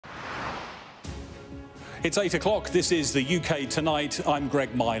It's 8 o'clock. This is the UK Tonight. I'm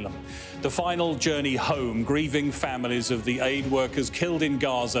Greg Milam. The final journey home, grieving families of the aid workers killed in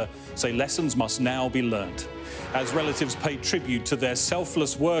Gaza say lessons must now be learnt. As relatives pay tribute to their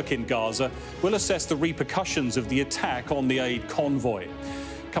selfless work in Gaza, we'll assess the repercussions of the attack on the aid convoy.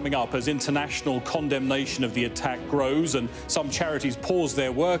 Coming up, as international condemnation of the attack grows and some charities pause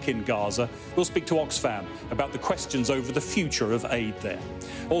their work in Gaza, we'll speak to Oxfam about the questions over the future of aid there.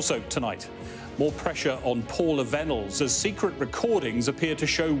 Also tonight, more pressure on Paula Venables as secret recordings appear to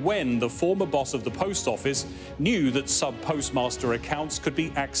show when the former boss of the post office knew that sub-postmaster accounts could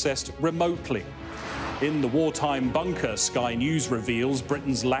be accessed remotely. In the wartime bunker, Sky News reveals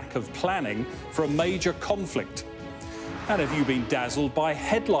Britain's lack of planning for a major conflict. And have you been dazzled by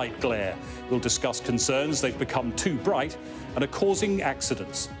headlight glare? We'll discuss concerns they've become too bright and are causing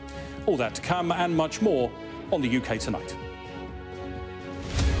accidents. All that to come and much more on the UK Tonight.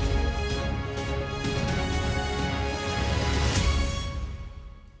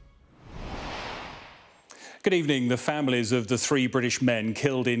 Good evening. The families of the three British men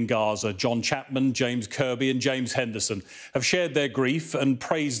killed in Gaza, John Chapman, James Kirby and James Henderson, have shared their grief and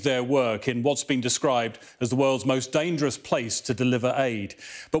praised their work in what's been described as the world's most dangerous place to deliver aid.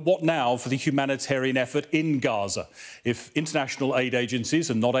 But what now for the humanitarian effort in Gaza? If international aid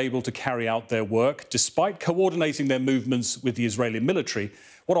agencies are not able to carry out their work, despite coordinating their movements with the Israeli military,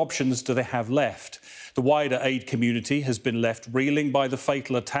 what options do they have left? The wider aid community has been left reeling by the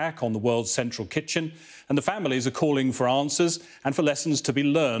fatal attack on the world's central kitchen, and the families are calling for answers and for lessons to be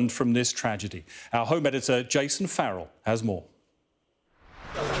learned from this tragedy. Our home editor, Jason Farrell, has more.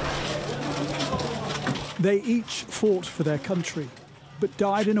 They each fought for their country, but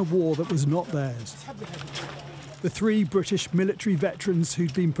died in a war that was not theirs. The three British military veterans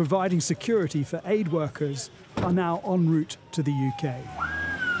who'd been providing security for aid workers are now en route to the UK.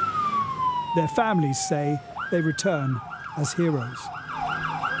 Their families say they return as heroes.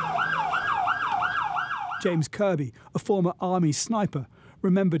 James Kirby, a former army sniper,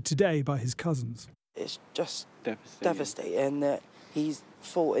 remembered today by his cousins. It's just devastating that he's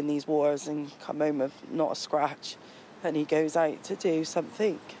fought in these wars and come home with not a scratch, and he goes out to do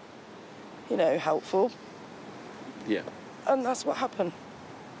something, you know, helpful. Yeah. And that's what happened.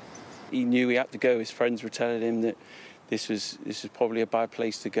 He knew he had to go. His friends were telling him that this was probably a bad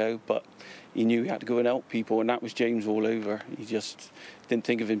place to go, but he knew he had to go and help people, and that was James all over. He just didn't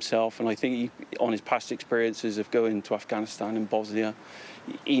think of himself, and I think on his past experiences of going to Afghanistan and Bosnia,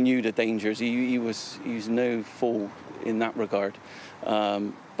 he knew the dangers. He was no fool in that regard,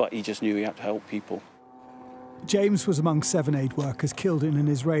 but he just knew he had to help people. James was among 7 aid workers killed in an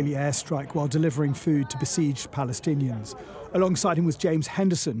Israeli airstrike while delivering food to besieged Palestinians. Alongside him was James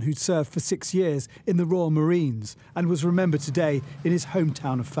Henderson, who'd served for 6 years in the Royal Marines and was remembered today in his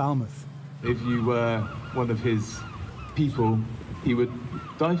hometown of Falmouth. If you were one of his people, he would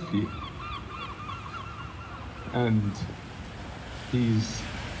die for you. And he's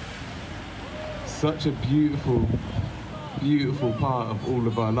such a beautiful, beautiful part of all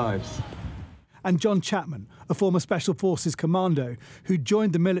of our lives. And John Chapman, a former Special Forces commando who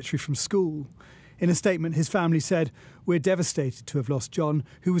joined the military from school. In a statement, his family said, "We're devastated to have lost John,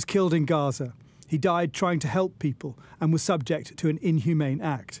 who was killed in Gaza. He died trying to help people and was subject to an inhumane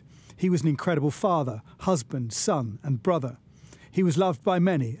act. He was an incredible father, husband, son and brother. He was loved by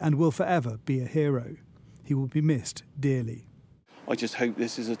many and will forever be a hero. He will be missed dearly." I just hope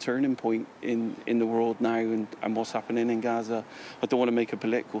this is a turning point in the world now and what's happening in Gaza. I don't want to make a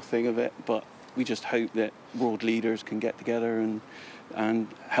political thing of it, but we just hope that world leaders can get together and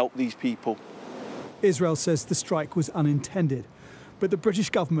help these people. Israel says the strike was unintended, but the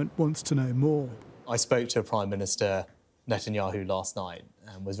British government wants to know more. I spoke to Prime Minister Netanyahu last night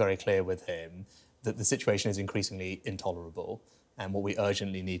and was very clear with him that the situation is increasingly intolerable, and what we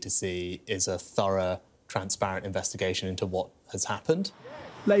urgently need to see is a thorough, transparent investigation into what has happened.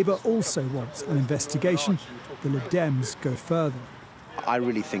 Labour also wants an investigation. The Lib Dems go further. I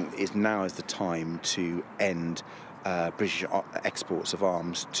really think now is the time to end British exports of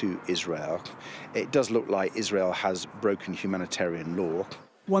arms to Israel. It does look like Israel has broken humanitarian law.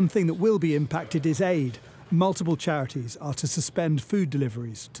 One thing that will be impacted is aid. Multiple charities are to suspend food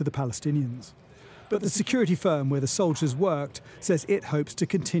deliveries to the Palestinians. But the security firm where the soldiers worked says it hopes to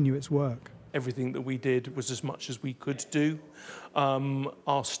continue its work. Everything that we did was as much as we could do.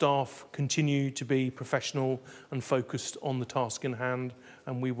 Our staff continue to be professional and focused on the task in hand,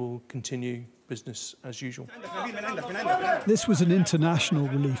 and we will continue business as usual. This was an international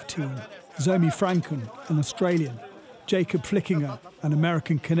relief team. Zomi Franken, an Australian, Jacob Flickinger, an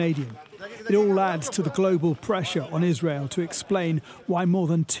American-Canadian. It all adds to the global pressure on Israel to explain why more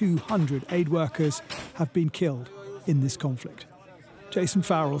than 200 aid workers have been killed in this conflict. Jason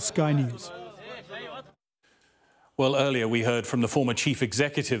Farrell, Sky News. Well, earlier we heard from the former chief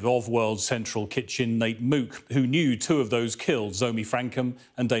executive of World Central Kitchen, Nate Mook, who knew two of those killed, Zomi Frankham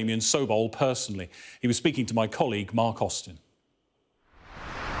and Damien Sobol, personally. He was speaking to my colleague, Mark Austin.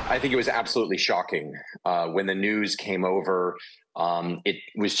 I think it was absolutely shocking when the news came over. It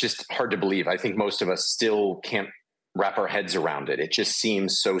was just hard to believe. I think most of us still can't wrap our heads around it. It just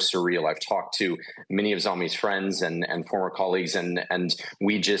seems so surreal. I've talked to many of Zomi's friends and former colleagues, and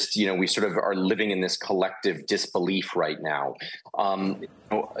we just, we sort of are living in this collective disbelief right now.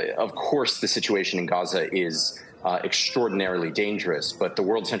 Of course, the situation in Gaza is extraordinarily dangerous, but the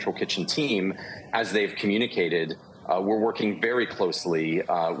World Central Kitchen team, as they've communicated, we're working very closely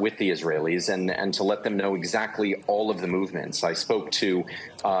with the Israelis and to let them know exactly all of the movements. I spoke to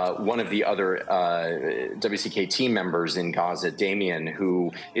one of the other WCK team members in Gaza, Damien,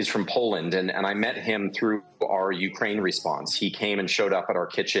 who is from Poland, and I met him through our Ukraine response. He came and showed up at our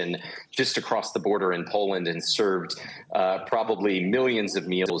kitchen just across the border in Poland and served probably millions of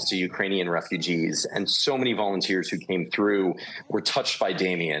meals to Ukrainian refugees. And so many volunteers who came through were touched by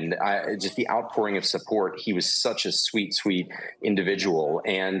Damien. Just the outpouring of support. He was such a sweet, sweet individual.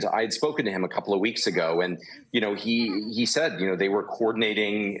 And I had spoken to him a couple of weeks ago, and he said, they were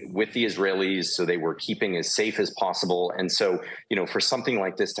coordinating with the Israelis, so they were keeping as safe as possible. And so, for something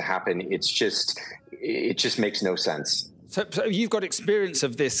like this to happen, it just makes no sense. So you've got experience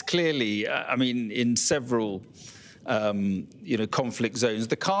of this clearly. I mean, in several conflict zones.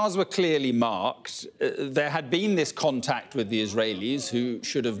 The cars were clearly marked. There had been this contact with the Israelis, who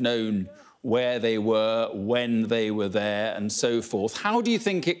should have known where they were, when they were there, and so forth. How do you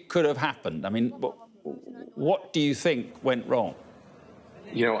think it could have happened? I mean, what do you think went wrong?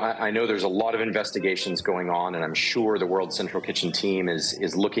 I know there's a lot of investigations going on, and I'm sure the World Central Kitchen team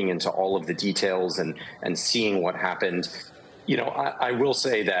is looking into all of the details and seeing what happened. I will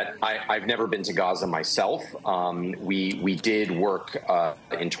say that I've never been to Gaza myself. We did work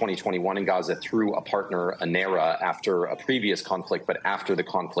in 2021 in Gaza through a partner, ANERA, after a previous conflict, but after the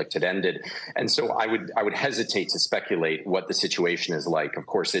conflict had ended. And so I would hesitate to speculate what the situation is like. Of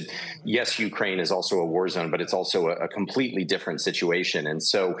course, yes, Ukraine is also a war zone, but it's also a completely different situation. And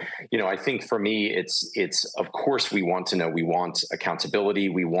so, I think for me, it's of course we want to know, we want accountability,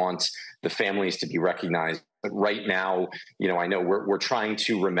 we want the families to be recognized. But right now, I know we're trying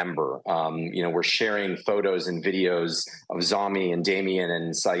to remember. We're sharing photos and videos of Zomi and Damien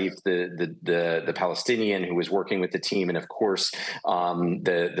and Saif, the Palestinian who was working with the team, and of course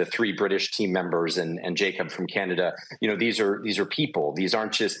the three British team members and Jacob from Canada. These are people. These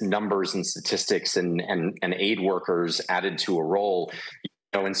aren't just numbers and statistics and aid workers added to a role.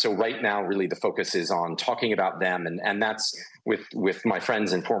 And so right now, really, the focus is on talking about them, and that's with my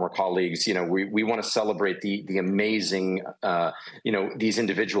friends and former colleagues. We want to celebrate the amazing, these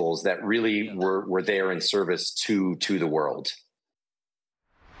individuals that really were there in service to the world.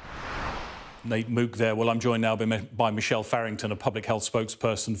 Nate Mook there. Well, I'm joined now by Michelle Farrington, a public health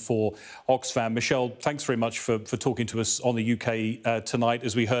spokesperson for Oxfam. Michelle, thanks very much for talking to us on the UK tonight.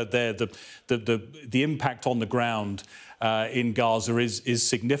 As we heard there, the impact on the ground in Gaza is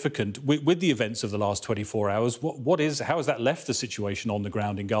significant. With the events of the last 24 hours, how has that left the situation on the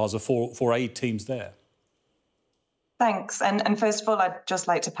ground in Gaza for aid teams there? Thanks. And first of all, I'd just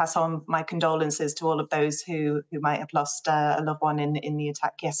like to pass on my condolences to all of those who might have lost a loved one in the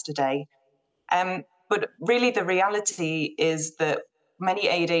attack yesterday. But really, the reality is that many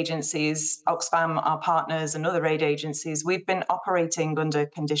aid agencies, Oxfam, our partners, and other aid agencies, we've been operating under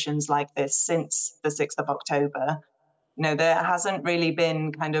conditions like this since the 6th of October. There hasn't really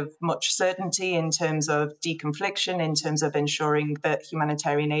been kind of much certainty in terms of deconfliction, in terms of ensuring that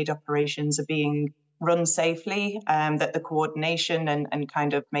humanitarian aid operations are being run safely, that the coordination and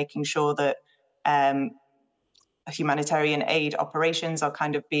kind of making sure that humanitarian aid operations are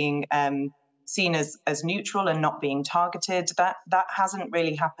kind of being seen as neutral and not being targeted. That hasn't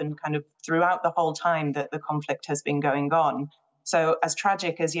really happened kind of throughout the whole time that the conflict has been going on. So as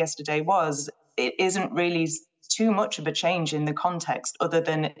tragic as yesterday was, it isn't really too much of a change in the context, other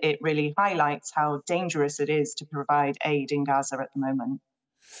than it really highlights how dangerous it is to provide aid in Gaza at the moment.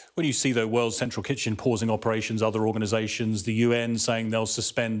 When you see the World Central Kitchen pausing operations, other organisations, the UN saying they'll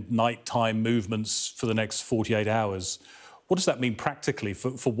suspend nighttime movements for the next 48 hours, what does that mean practically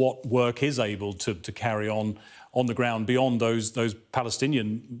for what work is able to carry on the ground beyond those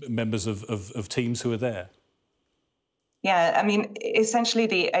Palestinian members of teams who are there? Yeah, I mean, essentially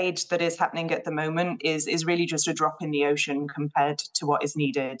the aid that is happening at the moment is really just a drop in the ocean compared to what is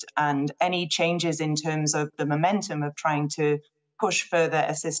needed. And any changes in terms of the momentum of trying to push further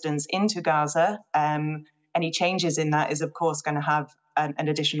assistance into Gaza, any changes in that is, of course, going to have an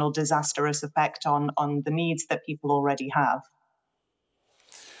additional disastrous effect on the needs that people already have.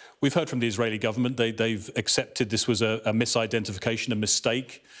 We've heard from the Israeli government. They've accepted this was a misidentification, a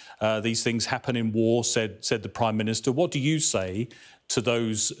mistake. These things happen in war, said the Prime Minister. What do you say to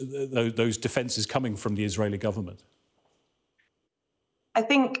those defences coming from the Israeli government? I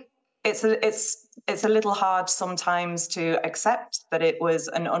think it's a little hard sometimes to accept that it was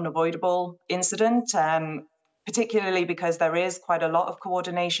an unavoidable incident, particularly because there is quite a lot of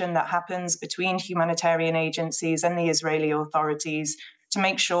coordination that happens between humanitarian agencies and the Israeli authorities to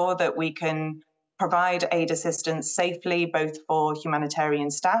make sure that we can provide aid assistance safely, both for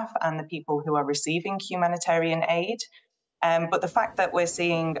humanitarian staff and the people who are receiving humanitarian aid. But the fact that we're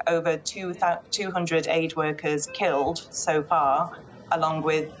seeing over 200 aid workers killed so far, along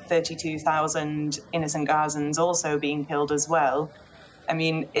with 32,000 innocent Gazans also being killed as well, I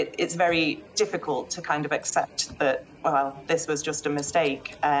mean, it's very difficult to kind of accept that, well, this was just a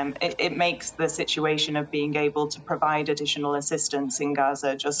mistake. It makes the situation of being able to provide additional assistance in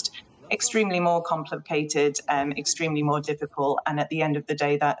Gaza just extremely more complicated, extremely more difficult. And at the end of the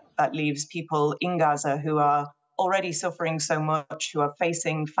day, that leaves people in Gaza who are already suffering so much, who are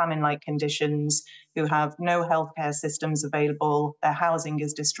facing famine-like conditions, who have no healthcare systems available, their housing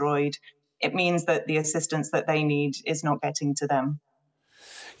is destroyed. It means that the assistance that they need is not getting to them.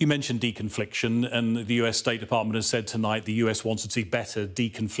 You mentioned deconfliction, and the US State Department has said tonight the US wants to see better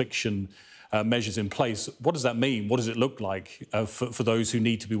deconfliction measures in place. What does that mean? What does it look like for those who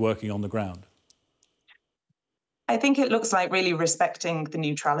need to be working on the ground? I think it looks like really respecting the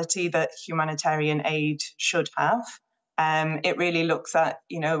neutrality that humanitarian aid should have. It really looks at,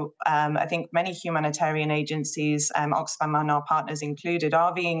 I think many humanitarian agencies, Oxfam and our partners included,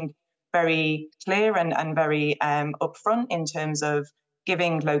 are being very clear and very upfront in terms of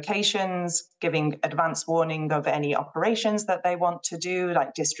giving locations, giving advance warning of any operations that they want to do,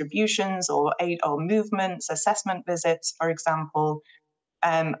 like distributions or aid or movements, assessment visits, for example.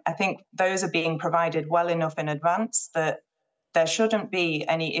 I think those are being provided well enough in advance that there shouldn't be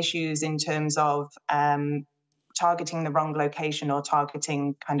any issues in terms of targeting the wrong location or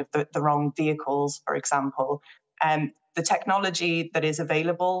targeting kind of the wrong vehicles, for example. The technology that is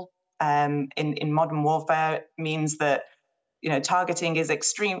available in modern warfare means that targeting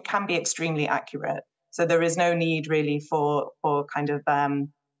can be extremely accurate. So there is no need really for kind of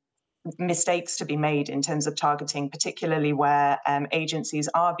mistakes to be made in terms of targeting, particularly where agencies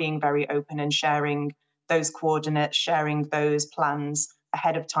are being very open and sharing those coordinates, sharing those plans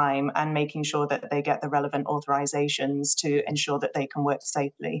ahead of time and making sure that they get the relevant authorizations to ensure that they can work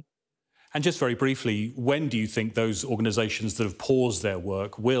safely. And just very briefly, when do you think those organisations that have paused their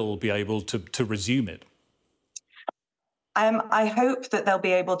work will be able to resume it? I hope that they'll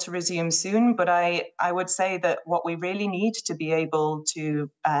be able to resume soon, but I would say that what we really need to be able to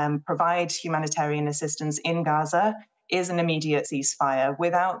provide humanitarian assistance in Gaza is an immediate ceasefire.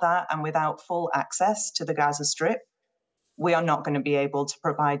 Without that and without full access to the Gaza Strip, we are not going to be able to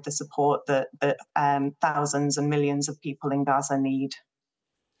provide the support that thousands and millions of people in Gaza need.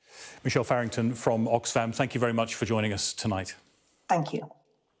 Michelle Farrington from Oxfam, thank you very much for joining us tonight. Thank you.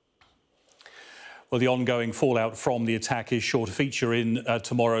 Well, the ongoing fallout from the attack is sure to feature in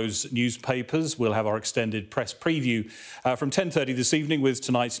tomorrow's newspapers. We'll have our extended press preview from 10:30 this evening with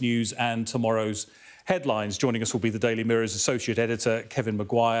tonight's news and tomorrow's headlines. Joining us will be the Daily Mirror's Associate Editor, Kevin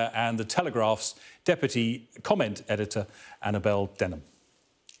Maguire, and the Telegraph's Deputy Comment Editor, Annabelle Denham.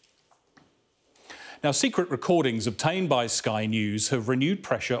 Now, secret recordings obtained by Sky News have renewed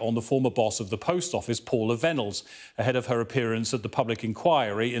pressure on the former boss of the Post Office, Paula Venables, ahead of her appearance at the public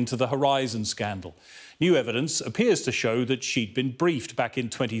inquiry into the Horizon scandal. New evidence appears to show that she'd been briefed back in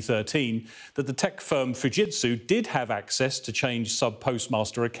 2013 that the tech firm Fujitsu did have access to change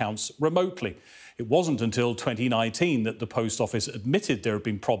sub-postmaster accounts remotely. It wasn't until 2019 that the Post Office admitted there had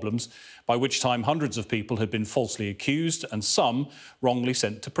been problems, by which time hundreds of people had been falsely accused and some wrongly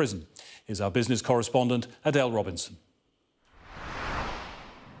sent to prison. Here's our business correspondent, Adele Robinson.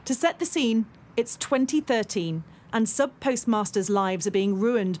 To set the scene, it's 2013 and sub-postmasters' lives are being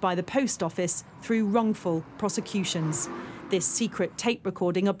ruined by the Post Office through wrongful prosecutions. This secret tape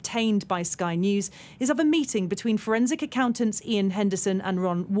recording obtained by Sky News is of a meeting between forensic accountants Ian Henderson and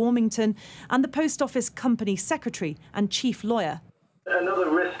Ron Warmington and the Post Office company secretary and chief lawyer. Another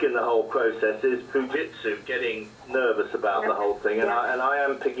risk in the whole process is Fujitsu getting nervous about the whole thing, and I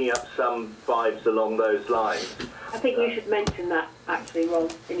am picking up some vibes along those lines. I think you should mention that, actually, Ron,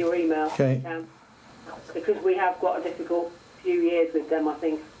 in your email. Okay. Because we have got a difficult few years with them, I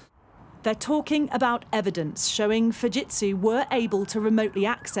think. They're talking about evidence showing Fujitsu were able to remotely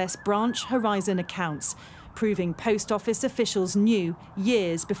access Branch Horizon accounts, proving Post Office officials knew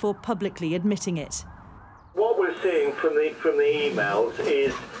years before publicly admitting it. What we're seeing from the emails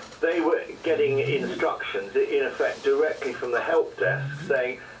is they were getting instructions, in effect, directly from the help desk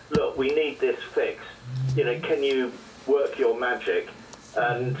saying, look, we need this fixed. You know, can you work your magic?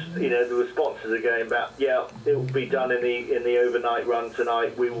 And, you know, the responses are going back, yeah, it will be done in the overnight run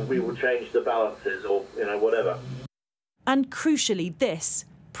tonight. We will change the balances or, you know, whatever. And crucially, this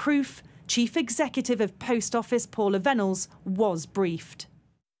proof Chief Executive of Post Office Paula Venables was briefed.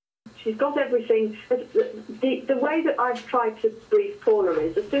 She's got everything. The way that I've tried to brief Paula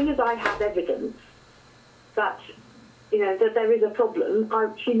is, as soon as I have evidence that, you know, that there is a problem,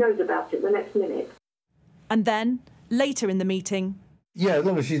 she knows about it the next minute. And then, later in the meeting... Yeah, as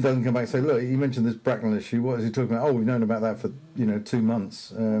long as she doesn't come back and say, look, you mentioned this Bracknell issue, what is he talking about? Oh, we've known about that for, 2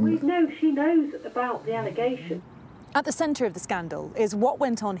 months. She knows about the allegation. At the centre of the scandal is what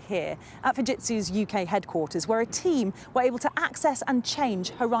went on here at Fujitsu's UK headquarters, where a team were able to access and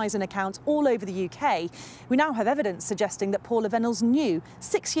change Horizon accounts all over the UK. We now have evidence suggesting that Paula Venables knew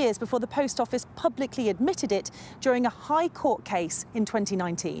 6 years before the Post Office publicly admitted it during a High Court case in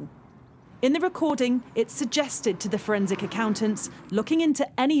 2019. In the recording, it's suggested to the forensic accountants looking into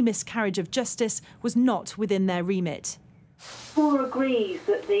any miscarriage of justice was not within their remit. Paula agrees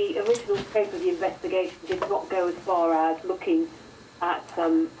that the original scope of the investigation did not go as far as looking at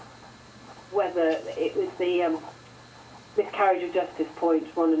whether it was the miscarriage of justice point,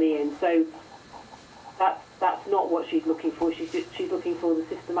 Ron and Ian. So that's not what she's looking for. She's looking for the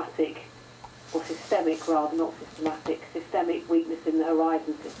systematic, or systemic rather, not systematic, systemic weakness in the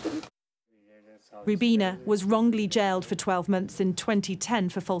Horizon system. Rubina was wrongly jailed for 12 months in 2010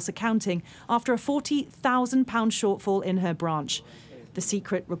 for false accounting after a £40,000 shortfall in her branch. The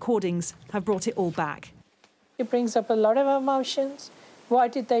secret recordings have brought it all back. It brings up a lot of emotions. Why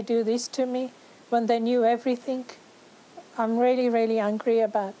did they do this to me when they knew everything? I'm really, really angry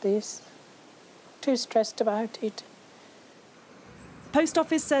about this. Too stressed about it. Post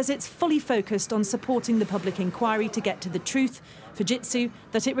Office says it's fully focused on supporting the public inquiry to get to the truth. Fujitsu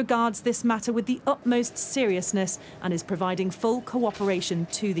that it regards this matter with the utmost seriousness and is providing full cooperation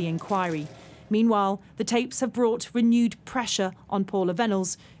to the inquiry. Meanwhile, the tapes have brought renewed pressure on Paula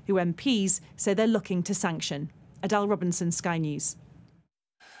Venables, who MPs say they're looking to sanction. Adele Robinson, Sky News.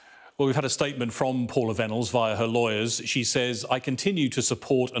 Well, we've had a statement from Paula Venables via her lawyers. She says, I continue to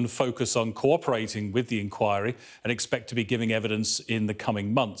support and focus on cooperating with the inquiry and expect to be giving evidence in the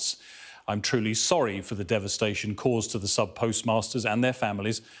coming months. I'm truly sorry for the devastation caused to the sub-postmasters and their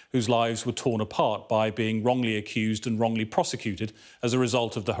families whose lives were torn apart by being wrongly accused and wrongly prosecuted as a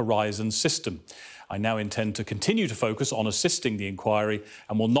result of the Horizon system. I now intend to continue to focus on assisting the inquiry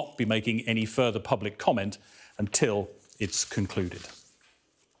and will not be making any further public comment until it's concluded.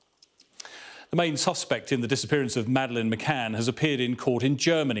 The main suspect in the disappearance of Madeleine McCann has appeared in court in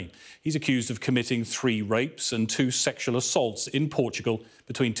Germany. He's accused of committing 3 rapes and 2 sexual assaults in Portugal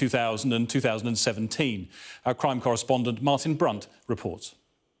between 2000 and 2017. Our crime correspondent Martin Brunt reports.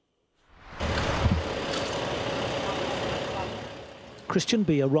 Christian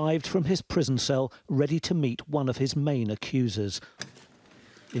B arrived from his prison cell ready to meet one of his main accusers.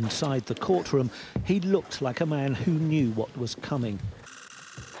 Inside the courtroom, he looked like a man who knew what was coming.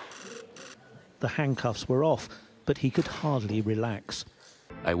 The handcuffs were off, but he could hardly relax.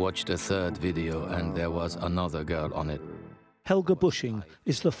 I watched a 3rd video and there was another girl on it. Helga Bushing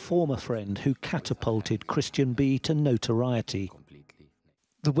is the former friend who catapulted Christian B to notoriety.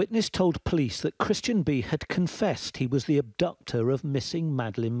 The witness told police that Christian B had confessed he was the abductor of missing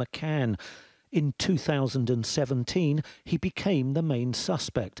Madeleine McCann. In 2017, he became the main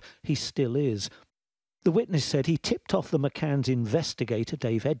suspect. He still is. The witness said he tipped off the McCann's investigator,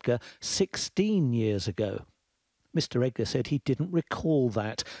 Dave Edgar, 16 years ago. Mr. Edgar said he didn't recall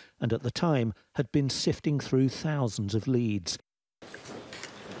that, and at the time had been sifting through thousands of leads.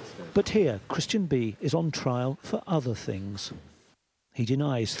 But here, Christian B is on trial for other things. He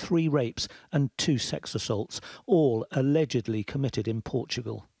denies 3 rapes and 2 sex assaults, all allegedly committed in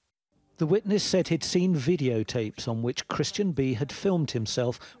Portugal. The witness said he'd seen videotapes on which Christian B had filmed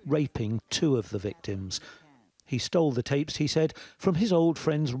himself raping 2 of the victims. He stole the tapes, he said, from his old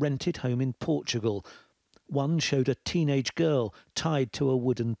friend's rented home in Portugal. One showed a teenage girl tied to a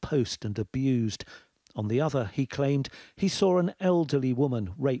wooden post and abused. On the other, he claimed, he saw an elderly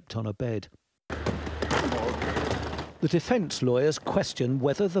woman raped on a bed. The defence lawyers question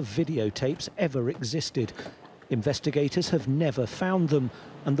whether the videotapes ever existed. Investigators have never found them,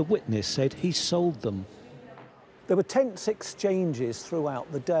 and the witness said he sold them. There were tense exchanges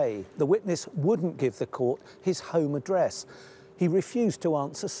throughout the day. The witness wouldn't give the court his home address. He refused to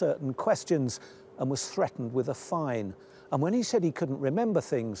answer certain questions and was threatened with a fine. And when he said he couldn't remember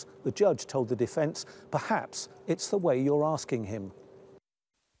things, the judge told the defence, perhaps it's the way you're asking him.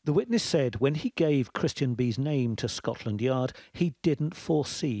 The witness said when he gave Christian B's name to Scotland Yard, he didn't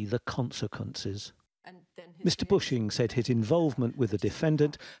foresee the consequences. Mr. Bushing said his involvement with the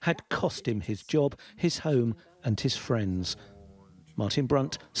defendant had cost him his job, his home and his friends. Martin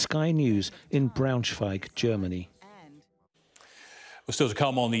Brunt, Sky News in Braunschweig, Germany. Well, still to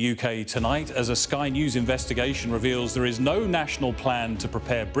come on the UK tonight, as a Sky News investigation reveals there is no national plan to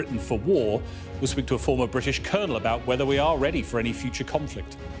prepare Britain for war. We'll speak to a former British colonel about whether we are ready for any future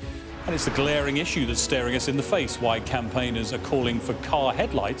conflict. And it's the glaring issue that's staring us in the face, why campaigners are calling for car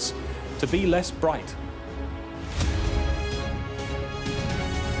headlights to be less bright.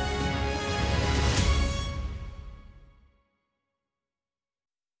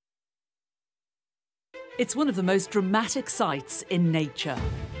 It's one of the most dramatic sights in nature.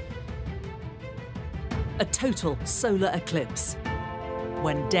 A total solar eclipse,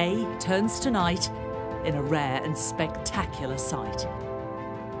 when day turns to night in a rare and spectacular sight.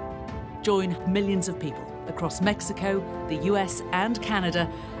 Join millions of people across Mexico, the US and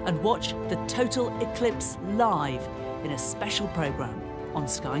Canada and watch the total eclipse live in a special programme on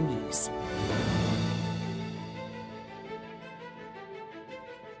Sky News.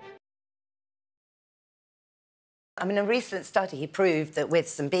 I mean, a recent study proved that with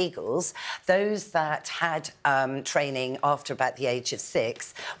some beagles, those that had training after about the age of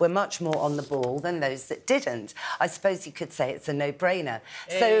 6 were much more on the ball than those that didn't. I suppose you could say it's a no-brainer.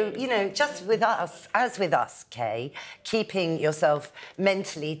 Hey. So, you know, just with us, as with us, Kay, keeping yourself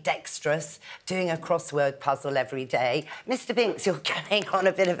mentally dexterous, doing a crossword puzzle every day. Mr. Binks, you're going on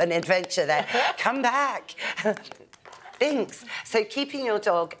a bit of an adventure there. Come back. Binks. So keeping your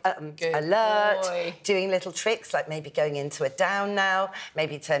dog alert, doing little tricks like maybe going into a down now,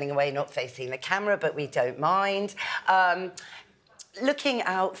 maybe turning away, not facing the camera, but we don't mind. Looking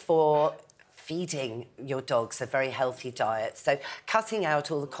out for feeding your dogs a very healthy diet, so cutting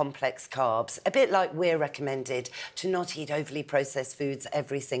out all the complex carbs, a bit like we're recommended to not eat overly processed foods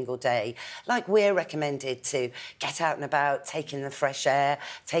every single day, like we're recommended to get out and about, take in the fresh air,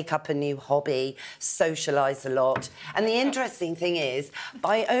 take up a new hobby, socialise a lot. And the interesting thing is,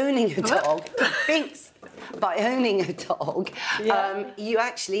 by owning a dog, by owning a dog, you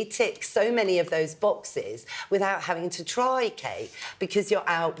actually tick so many of those boxes without having to try, Kay, because you're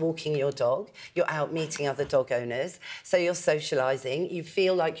out walking your dog, you're out meeting other dog owners, so you're socialising, you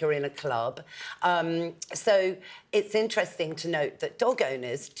feel like you're in a club. So it's interesting to note that dog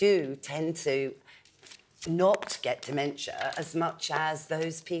owners do tend to not get dementia as much as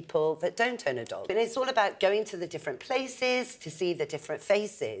those people that don't own a dog. And it's all about going to the different places to see the different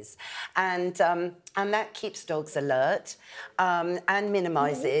faces. And that keeps dogs alert and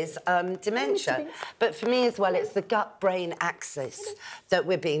minimises dementia. But for me as well, it's the gut-brain axis that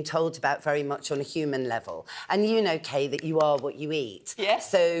we're being told about very much on a human level. And you know, Kay, that you are what you eat.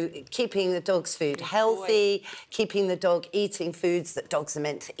 Yes. So keeping the dog's food healthy, keeping the dog eating foods that dogs are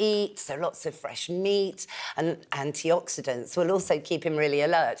meant to eat, so lots of fresh meat, and antioxidants will also keep him really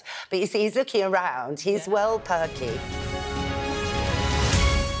alert. But you see, he's looking around, he's well perky.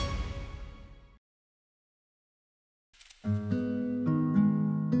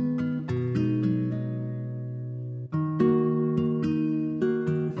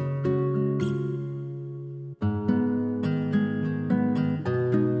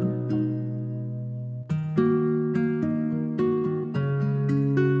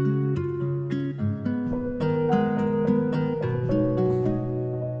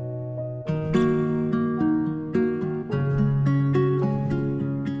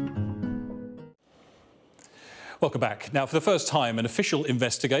 Welcome back. Now, for the first time, an official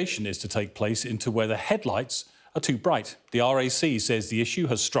investigation is to take place into whether headlights are too bright. The RAC says the issue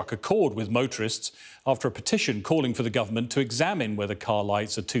has struck a chord with motorists after a petition calling for the government to examine whether car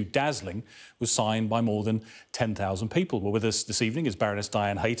lights are too dazzling was signed by more than 10,000 people. Well, with us this evening is Baroness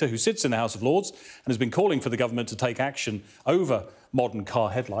Diane Hayter, who sits in the House of Lords and has been calling for the government to take action over modern car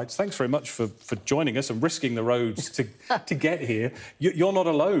headlights. Thanks very much for joining us and risking the roads to get here. You're not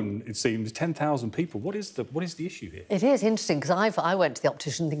alone, it seems. 10,000 people. What is the issue here? It is interesting, because I went to the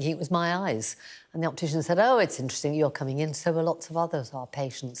optician thinking it was my eyes. And the optician said, oh, it's interesting, you're coming in, so are lots of others, our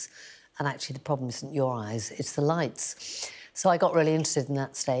patients. And actually, the problem isn't your eyes, it's the lights. So I got really interested in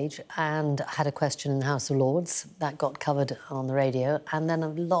that stage and had a question in the House of Lords. That got covered on the radio. And then a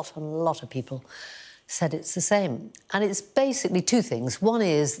lot of people said it's the same. And it's basically two things. One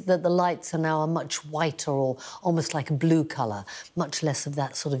is that the lights are now a much whiter or almost like a blue colour, much less of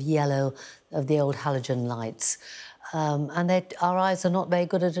that sort of yellow of the old halogen lights. And our eyes are not very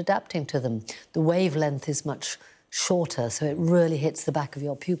good at adapting to them. The wavelength is much shorter, so it really hits the back of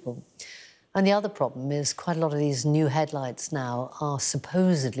your pupil. And the other problem is quite a lot of these new headlights now are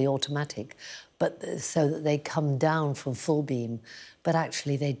supposedly automatic, but so that they come down from full beam, but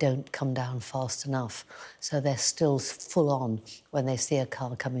actually they don't come down fast enough. So they're still full on when they see a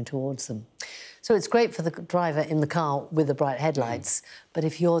car coming towards them. So it's great for the driver in the car with the bright headlights, but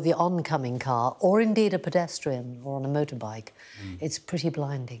if you're the oncoming car, or indeed a pedestrian or on a motorbike, it's pretty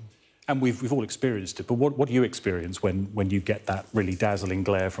blinding. And we've all experienced it, but what do you experience when you get that really dazzling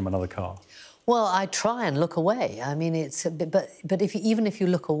glare from another car? Well, I try and look away. I mean, it's a bit, but even if you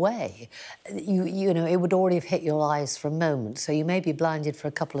look away, you know, it would already have hit your eyes for a moment. So you may be blinded for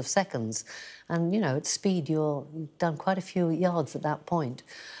a couple of seconds, and you know, at speed, you've done quite a few yards at that point.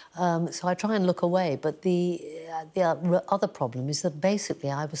 So I try and look away. But the other problem is that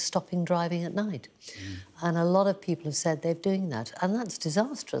basically I was stopping driving at night, and a lot of people have said they're doing that, and that's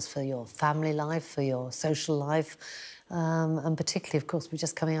disastrous for your family life, for your social life. And particularly, of course, we're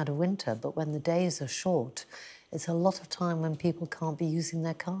just coming out of winter, but when the days are short, it's a lot of time when people can't be using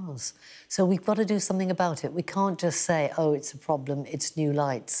their cars. So we've got to do something about it. We can't just say, oh, it's a problem, it's new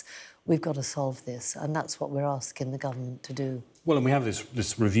lights. We've got to solve this, and that's what we're asking the government to do. Well, and we have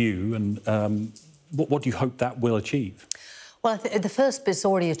this review, and what do you hope that will achieve? Well, the first bit's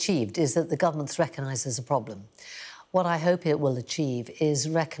already achieved, is that the government's recognised there's a problem. What I hope it will achieve is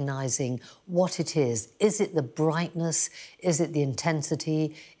recognising what it is. Is it the brightness? Is it the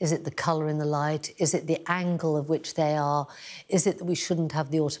intensity? Is it the colour in the light? Is it the angle of which they are? Is it that we shouldn't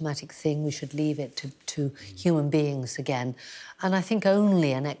have the automatic thing? We should leave it to human beings again. And I think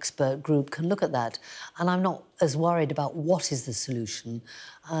only an expert group can look at that. And I'm not as worried about what is the solution.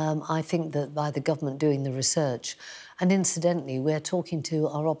 I think that by the government doing the research, and incidentally, we're talking to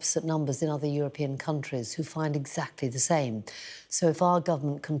our opposite numbers in other European countries who find exactly the same. So if our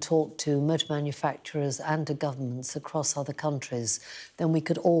government can talk to motor manufacturers and to governments across other countries, then we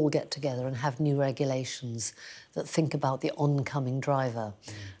could all get together and have new regulations that think about the oncoming driver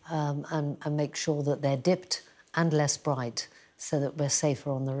and make sure that they're dipped and less bright, so that we're safer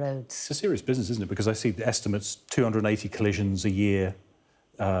on the roads. It's a serious business, isn't it? Because I see the estimates, 280 collisions a year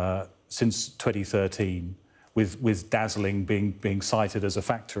since 2013, with dazzling being cited as a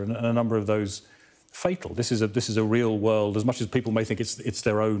factor, and a number of those fatal. This is a real world. As much as people may think it's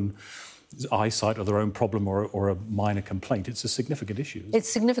their own eyesight or their own problem or a minor complaint, it's a significant issue. It's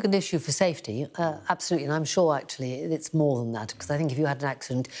a significant issue for safety, absolutely, and I'm sure actually it's more than that, because I think if you had an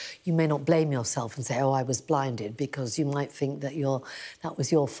accident, you may not blame yourself and say, oh, I was blinded, because you might think that that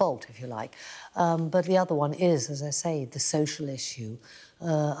was your fault, if you like. But the other one is, as I say, the social issue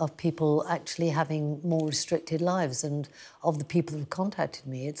of people actually having more restricted lives, and of the people who have contacted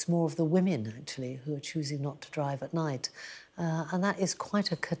me, it's more of the women, actually, who are choosing not to drive at night. And that is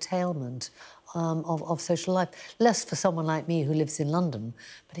quite a curtailment of social life. Less for someone like me who lives in London,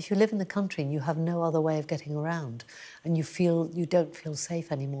 but if you live in the country and you have no other way of getting around and you don't feel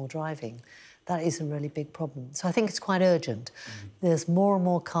safe anymore driving, that is a really big problem. So I think it's quite urgent. There's more and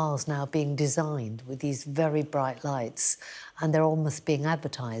more cars now being designed with these very bright lights, and they're almost being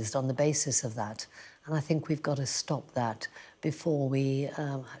advertised on the basis of that. And I think we've got to stop that before we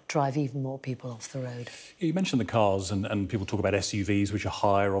drive even more people off the road. You mentioned the cars, and people talk about SUVs, which are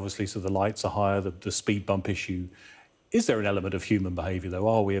higher, obviously, so the lights are higher, the speed bump issue. Is there an element of human behaviour, though?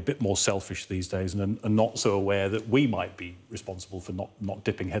 Are we a bit more selfish these days and not so aware that we might be responsible for not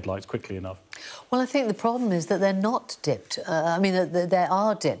dipping headlights quickly enough? Well, I think the problem is that they're not dipped. I mean, they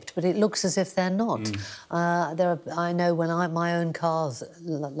are dipped, but it looks as if they're not. I know when my own car's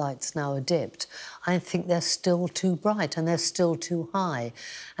lights now are dipped, I think they're still too bright and they're still too high.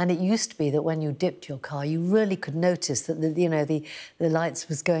 And it used to be that when you dipped your car, you really could notice that the lights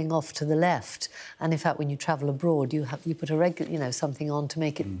was going off to the left. And in fact, when you travel abroad, you put a regular, something on to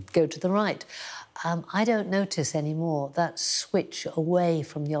make it go to the right. I don't notice anymore that switch away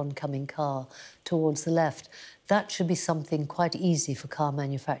from the oncoming car towards the left. That should be something quite easy for car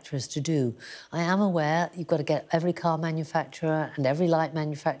manufacturers to do. I am aware you've got to get every car manufacturer and every light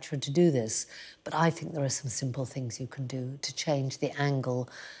manufacturer to do this, but I think there are some simple things you can do to change the angle,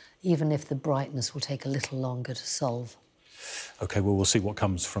 even if the brightness will take a little longer to solve. OK, well, we'll see what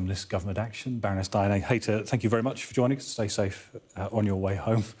comes from this government action. Baroness Diane Hayter, thank you very much for joining us. Stay safe on your way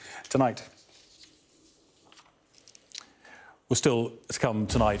home tonight. Well, still to come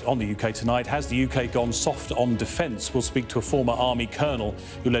tonight on the UK Tonight. Has the UK gone soft on defence? We'll speak to a former army colonel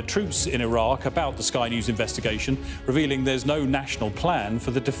who led troops in Iraq about the Sky News investigation, revealing there's no national plan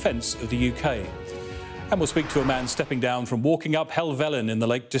for the defence of the UK. And we'll speak to a man stepping down from walking up Helvellyn in the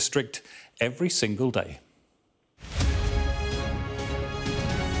Lake District every single day.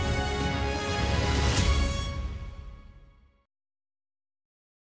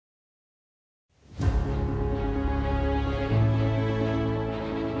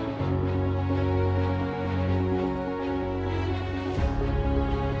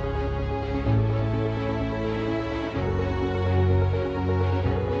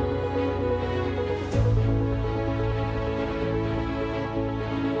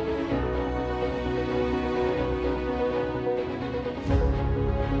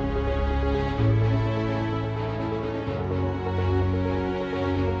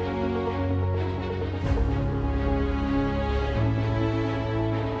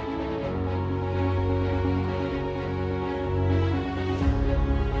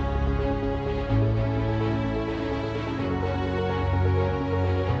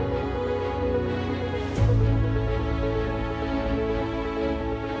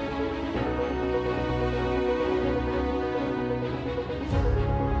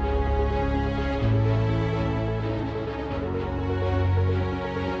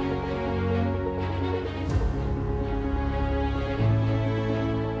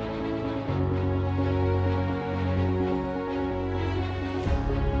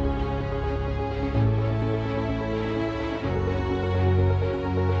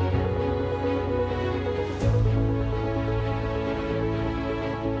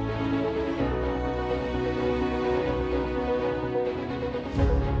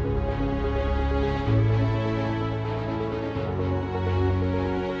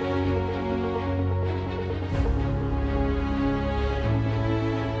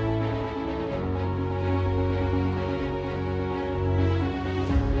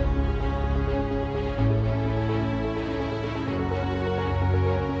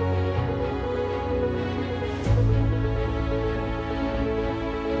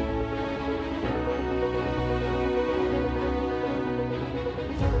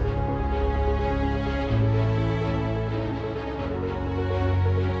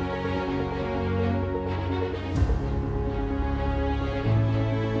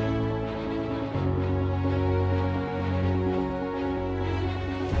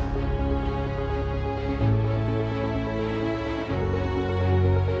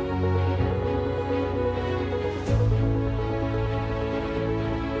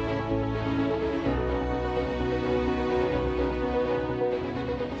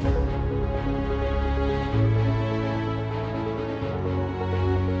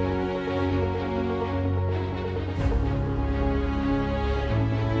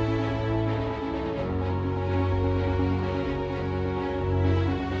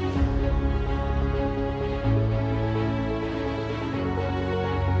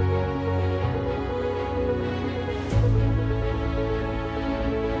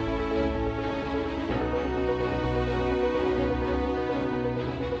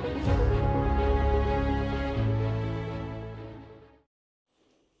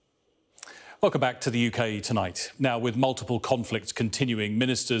 Welcome back to the UK Tonight. Now, with multiple conflicts continuing,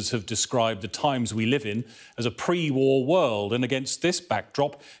 ministers have described the times we live in as a pre-war world. And against this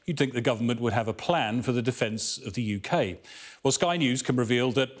backdrop, you'd think the government would have a plan for the defence of the UK. Well, Sky News can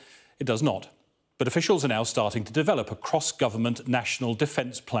reveal that it does not. But officials are now starting to develop a cross-government national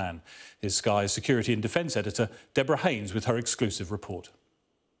defence plan. Here's Sky's security and defence editor, Deborah Haynes, with her exclusive report.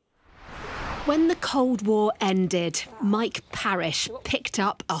 When the Cold War ended, Mike Parrish picked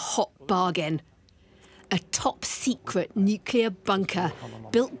up a hot bargain. A top-secret nuclear bunker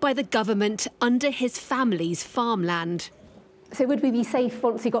built by the government under his family's farmland. So would we be safe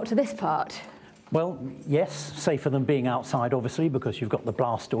once we got to this part? Well, yes, safer than being outside, obviously, because you've got the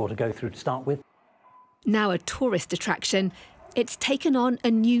blast door to go through to start with. Now a tourist attraction, it's taken on a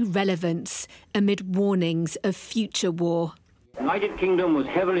new relevance amid warnings of future war. The United Kingdom was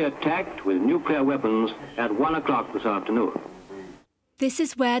heavily attacked with nuclear weapons at 1 o'clock this afternoon. This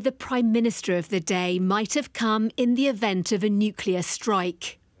is where the Prime Minister of the day might have come in the event of a nuclear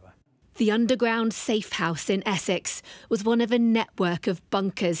strike. The underground safe house in Essex was one of a network of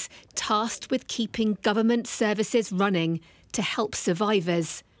bunkers tasked with keeping government services running to help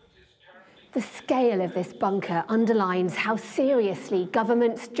survivors. The scale of this bunker underlines how seriously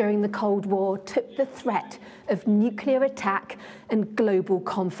governments during the Cold War took the threat of nuclear attack and global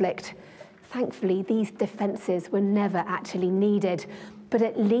conflict. Thankfully, these defences were never actually needed. but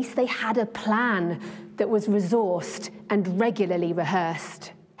at least they had a plan that was resourced and regularly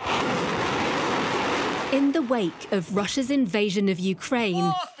rehearsed. In the wake of Russia's invasion of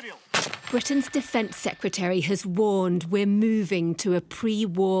Ukraine, Britain's Defence Secretary has warned we're moving to a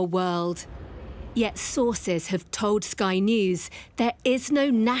pre-war world. Yet sources have told Sky News there is no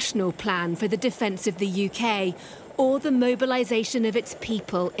national plan for the defence of the UK or the mobilisation of its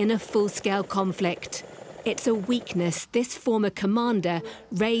people in a full-scale conflict. It's a weakness this former commander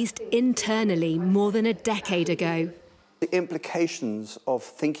raised internally more than a decade ago. The implications of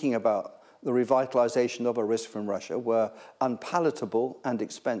thinking about the revitalisation of a risk from Russia were unpalatable and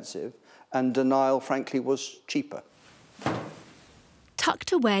expensive, and denial, frankly, was cheaper.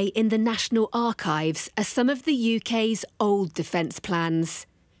 Tucked away in the National Archives are some of the UK's old defence plans.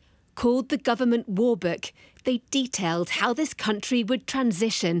 Called the Government War Book, they detailed how this country would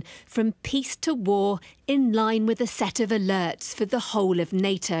transition from peace to war in line with a set of alerts for the whole of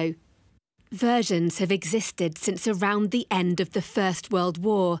NATO. Versions have existed since around the end of the First World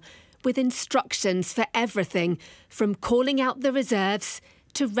War, with instructions for everything from calling out the reserves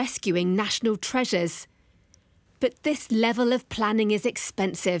to rescuing national treasures. But this level of planning is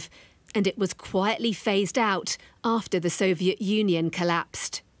expensive, and it was quietly phased out after the Soviet Union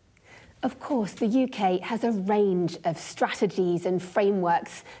collapsed. Of course, the UK has a range of strategies and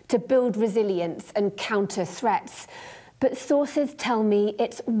frameworks to build resilience and counter threats. But sources tell me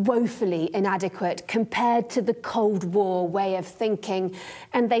it's woefully inadequate compared to the Cold War way of thinking,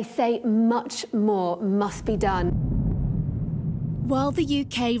 and they say much more must be done. While the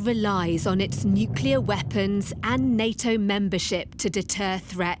UK relies on its nuclear weapons and NATO membership to deter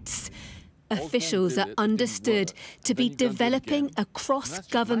threats, officials are understood to be developing a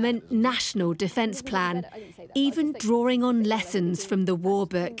cross-government national defence plan, even drawing on lessons from the War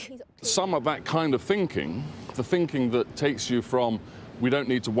Book. Some of that kind of thinking, the thinking that takes you from we don't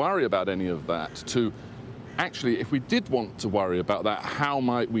need to worry about any of that to actually, if we did want to worry about that, how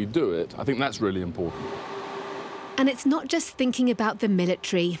might we do it? I think that's really important. And it's not just thinking about the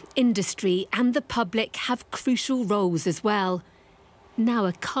military, industry and the public have crucial roles as well. Now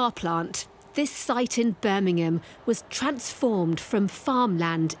a car plant, this site in Birmingham was transformed from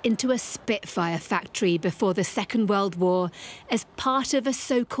farmland into a Spitfire factory before the Second World War as part of a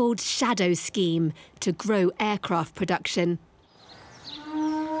so-called shadow scheme to grow aircraft production.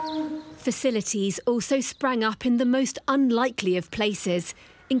 Facilities also sprang up in the most unlikely of places,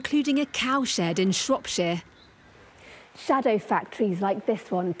 including a cowshed in Shropshire. Shadow factories like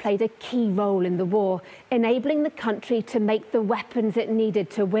this one played a key role in the war, enabling the country to make the weapons it needed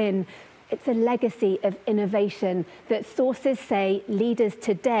to win. It's a legacy of innovation that sources say leaders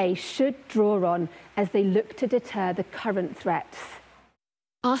today should draw on as they look to deter the current threats.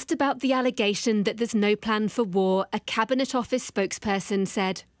 Asked about the allegation that there's no plan for war, a Cabinet Office spokesperson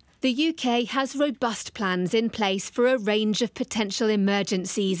said, "The UK has robust plans in place for a range of potential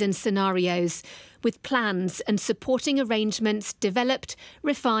emergencies and scenarios, with plans and supporting arrangements developed,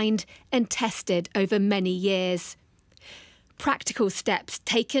 refined and tested over many years." Practical steps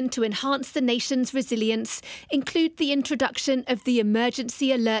taken to enhance the nation's resilience include the introduction of the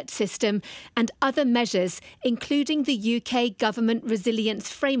Emergency Alert System and other measures, including the UK Government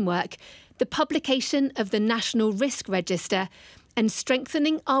Resilience Framework, the publication of the National Risk Register, and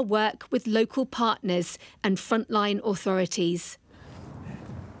strengthening our work with local partners and frontline authorities.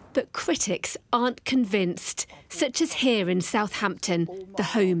 But critics aren't convinced, such as here in Southampton, the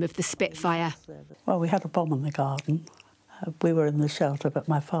home of the Spitfire. Well, we had a bomb in the garden. We were in the shelter, but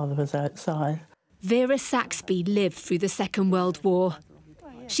my father was outside. Vera Saxby lived through the Second World War.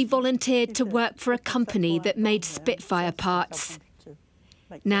 She volunteered to work for a company that made Spitfire parts.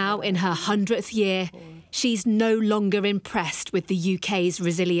 Now, in her 100th year, she's no longer impressed with the UK's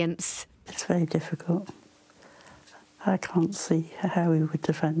resilience. It's very difficult. I can't see how we would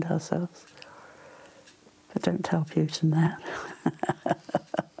defend ourselves. But don't tell Putin that.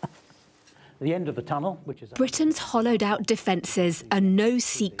 The end of the tunnel, which is... Britain's hollowed-out defences are no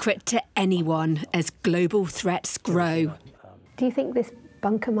secret to anyone as global threats grow. Do you think this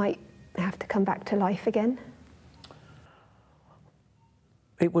bunker might have to come back to life again?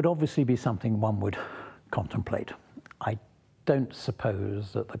 It would obviously be something one would contemplate. I don't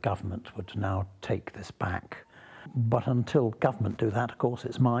suppose that the government would now take this back. But until government do that, of course,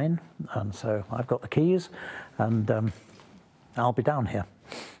 it's mine. And so I've got the keys and I'll be down here.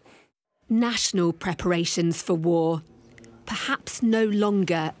 National preparations for war, perhaps no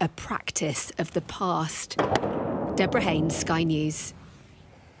longer a practice of the past. Deborah Haynes, Sky News.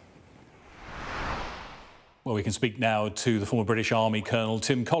 Well, we can speak now to the former British Army Colonel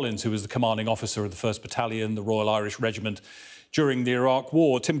Tim Collins, who was the commanding officer of the 1st Battalion, the Royal Irish Regiment. during the Iraq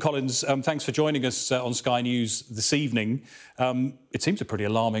War. Tim Collins, thanks for joining us on Sky News this evening. It seems a pretty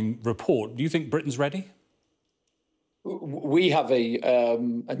alarming report. Do you think Britain's ready? We have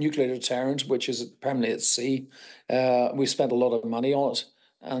a nuclear deterrent, which is permanently at sea. We've spent a lot of money on it,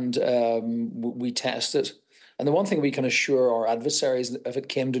 and we test it. And the one thing we can assure our adversaries, if it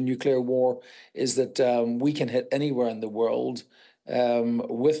came to nuclear war, is that we can hit anywhere in the world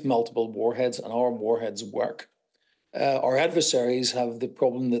with multiple warheads, and our warheads work. Our adversaries have the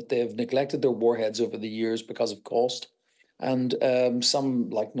problem that they've neglected their warheads over the years because of cost. And some,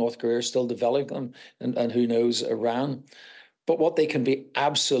 like North Korea, are still developing them, and who knows, Iran. But what they can be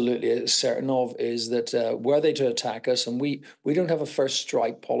absolutely certain of is that were they to attack us, and we don't have a first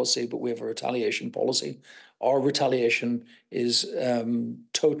strike policy, but we have a retaliation policy. Our retaliation is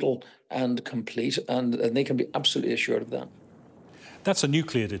total and complete, and they can be absolutely assured of that. That's a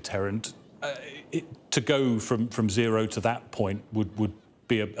nuclear deterrent. To go from zero to that point would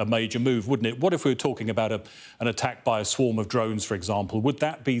be a major move, wouldn't it? What if we were talking about an attack by a swarm of drones, for example? Would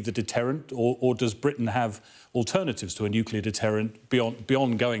that be the deterrent, or does Britain have alternatives to a nuclear deterrent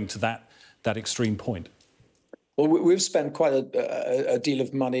beyond going to that extreme point? Well, we've spent quite a deal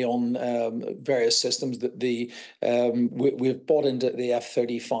of money on various systems. We've bought into the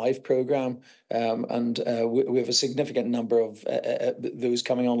F-35 programme, and we have a significant number of those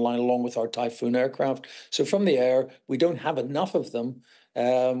coming online along with our Typhoon aircraft. So from the air, we don't have enough of them.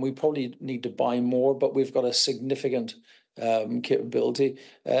 We probably need to buy more, but we've got a significant capability.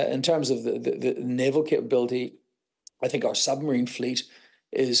 In terms of the naval capability, I think our submarine fleet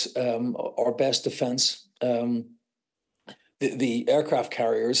is our best defence. The aircraft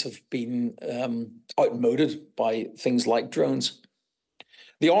carriers have been outmoded by things like drones.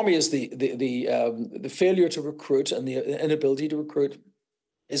 The army is the failure to recruit and the inability to recruit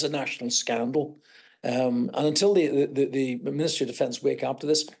is a national scandal. And until the Ministry of Defence wake up to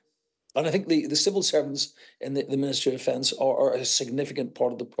this, and I think the civil servants in the Ministry of Defence are a significant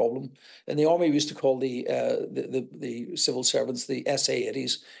part of the problem. In the army, we used to call the civil servants the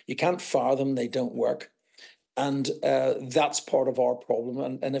SA-80s. You can't fire them; they don't work. And that's part of our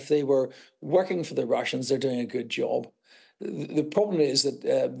problem. And if they were working for the Russians, they're doing a good job. The problem is that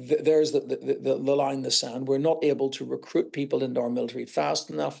there's the line in the sand. We're not able to recruit people into our military fast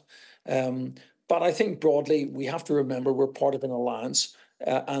enough. But I think broadly, we have to remember we're part of an alliance.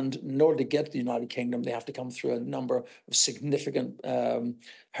 And in order to get to the United Kingdom, they have to come through a number of significant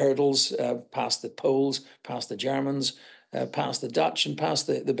hurdles, past the Poles, past the Germans, past the Dutch and past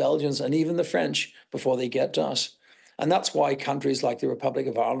the Belgians and even the French before they get to us. And that's why countries like the Republic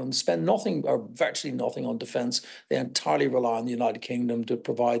of Ireland spend nothing or virtually nothing on defence. They entirely rely on the United Kingdom to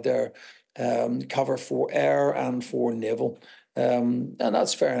provide their cover for air and for naval. And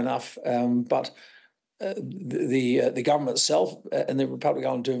that's fair enough. But the government itself in the Republic of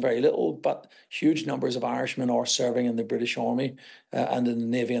Ireland doing very little, but huge numbers of Irishmen are serving in the British Army and in the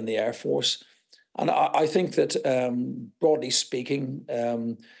Navy and the Air Force. And I think that, broadly speaking,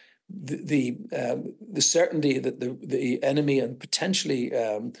 the certainty that the enemy, and potentially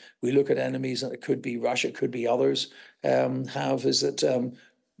we look at enemies, and it could be Russia, it could be others, is that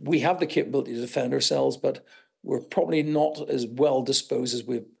we have the capability to defend ourselves, but we're probably not as well disposed as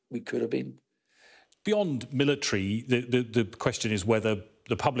we could have been. Beyond military, the question is whether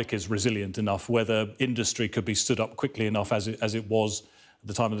the public is resilient enough, whether industry could be stood up quickly enough as it was at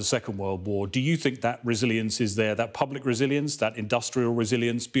the time of the Second World War. Do you think that resilience is there, that public resilience, that industrial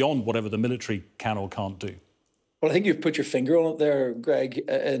resilience, beyond whatever the military can or can't do? Well, I think you've put your finger on it there, Greg,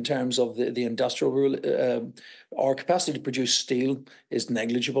 in terms of the industrial. Our capacity to produce steel is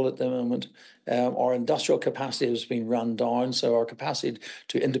negligible at the moment. Our industrial capacity has been run down, so our capacity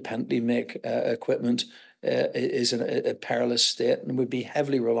to independently make equipment is in a perilous state, and would be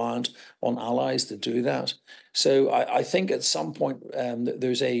heavily reliant on allies to do that. So I think at some point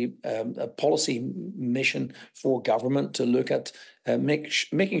there's a policy mission for government to look at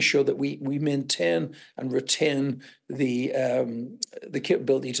making sure that we maintain and retain the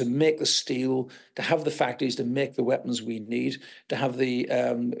capability to make the steel, to have the factories to make the weapons we need, to have the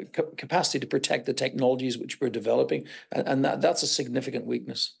capacity to protect the technologies which we're developing, and that's a significant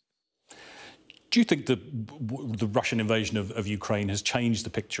weakness. Do you think the Russian invasion of Ukraine has changed the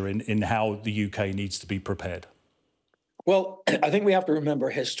picture in how the UK needs to be prepared? Well, I think we have to remember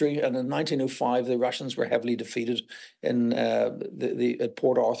history. And in 1905, the Russians were heavily defeated at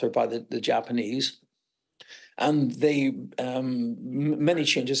Port Arthur by the Japanese. And many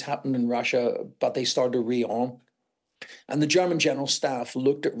changes happened in Russia, but they started to rearm. And the German General Staff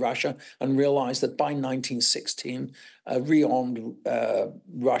looked at Russia and realized that by 1916, rearmed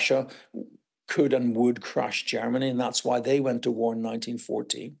Russia could and would crush Germany, and that's why they went to war in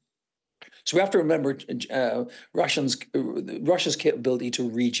 1914. So we have to remember Russia's capability to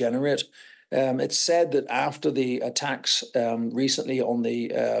regenerate. It's said that after the attacks recently on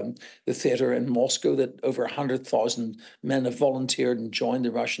the theatre in Moscow, that over 100,000 men have volunteered and joined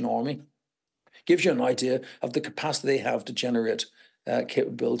the Russian army. Gives you an idea of the capacity they have to generate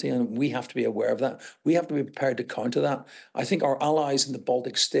capability, and we have to be aware of that. We have to be prepared to counter that. I think our allies in the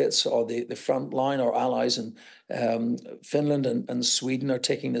Baltic states are the front line. Our allies in Finland and Sweden are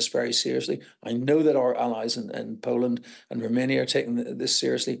taking this very seriously. I know that our allies in Poland and Romania are taking this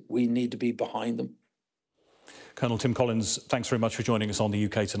seriously. We need to be behind them. Colonel Tim Collins, thanks very much for joining us on the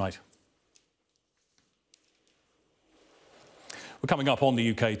UK Tonight. We're coming up on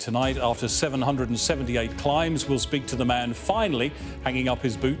the UK Tonight. After 778 climbs, we'll speak to the man finally hanging up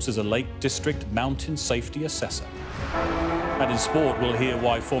his boots as a Lake District mountain safety assessor. And in sport, we'll hear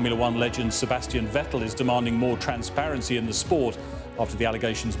why Formula One legend Sebastian Vettel is demanding more transparency in the sport after the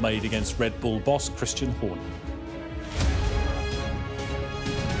allegations made against Red Bull boss Christian Horner.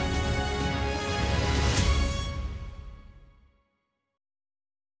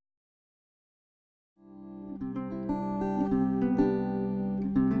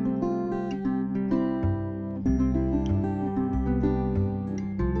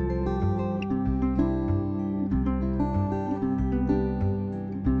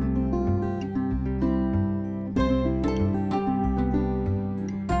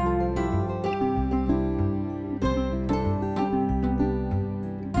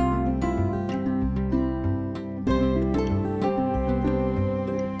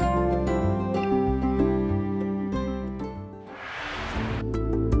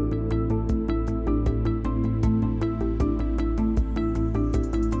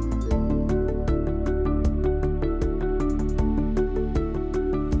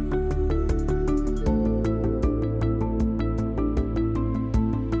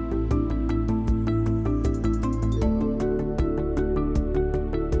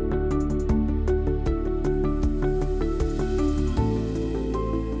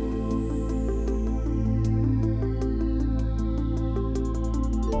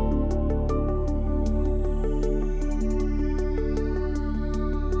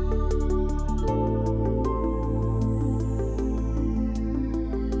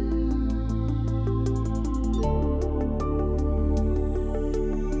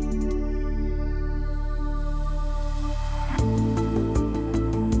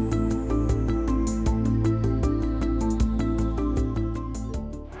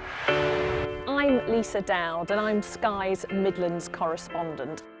 Lisa Dowd, and I'm Sky's Midlands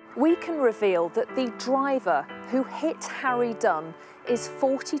correspondent. We can reveal that the driver who hit Harry Dunn is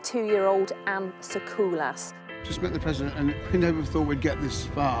 42-year-old Anne Sakoulas. Just met the President and we never thought we'd get this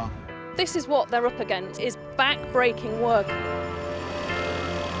far. This is what they're up against, is back-breaking work.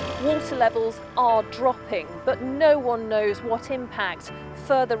 Water levels are dropping, but no one knows what impact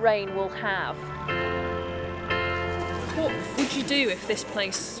further rain will have. What would you do if this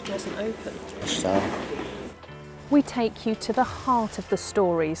place wasn't open? We take you to the heart of the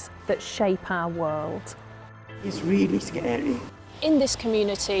stories that shape our world. It's really scary. In this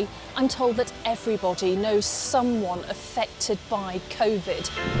community, I'm told that everybody knows someone affected by COVID.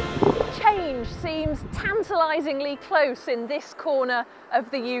 Change seems tantalisingly close in this corner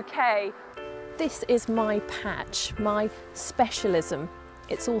of the UK. This is my patch, my specialism.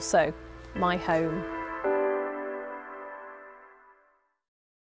 It's also my home.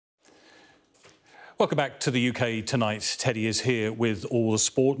 Welcome back to the UK Tonight. Teddy is here with all the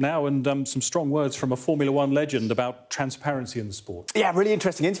sport now, and some strong words from a Formula One legend about transparency in the sport. Yeah, really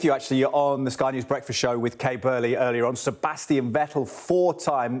interesting interview actually on the Sky News Breakfast Show with Kay Burley earlier on. Sebastian Vettel,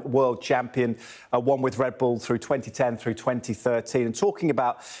 four-time world champion, won with Red Bull through 2010 through 2013, and talking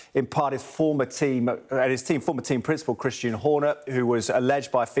about in part his former team principal Christian Horner, who was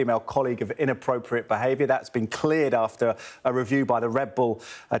alleged by a female colleague of inappropriate behaviour. That's been cleared after a review by the Red Bull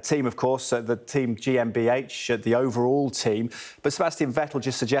team, of course, the team GmbH, the overall team. But Sebastian Vettel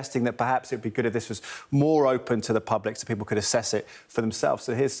just suggesting that perhaps it would be good if this was more open to the public so people could assess it for themselves.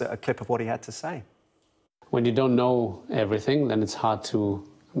 So here's a clip of what he had to say. When you don't know everything, then it's hard to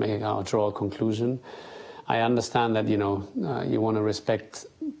draw a conclusion. I understand that, you want to respect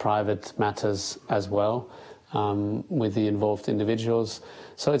private matters as well with the involved individuals.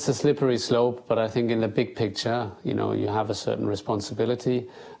 So it's a slippery slope, but I think in the big picture, you have a certain responsibility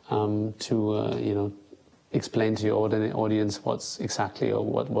to explain to your audience what's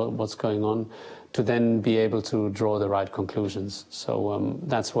going on, to then be able to draw the right conclusions. So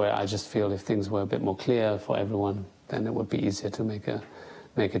that's where I just feel if things were a bit more clear for everyone, then it would be easier to make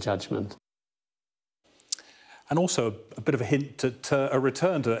a judgment. and also a bit of a hint at a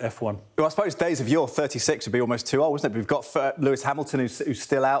return to F1. Well, I suppose days of yore, 36 would be almost too old, wouldn't it? We've got Lewis Hamilton, who's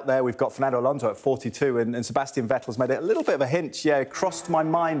still out there. We've got Fernando Alonso at 42, and Sebastian Vettel's made it a little bit of a hint. Yeah, crossed my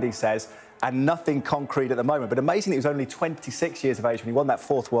mind, he says, and nothing concrete at the moment. But amazingly, he was only 26 years of age when he won that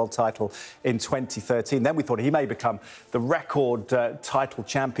 4th world title in 2013. Then we thought he may become the record title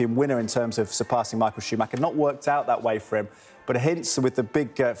champion winner in terms of surpassing Michael Schumacher. Not worked out that way for him. But hints with the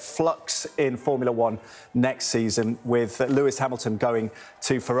big flux in Formula One next season, with Lewis Hamilton going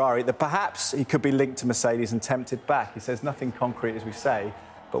to Ferrari, that perhaps he could be linked to Mercedes and tempted back. He says nothing concrete, as we say,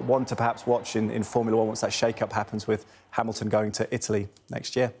 but one to perhaps watch in Formula One once that shake-up happens with Hamilton going to Italy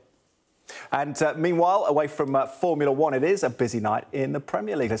next year. And meanwhile, away from Formula One, it is a busy night in the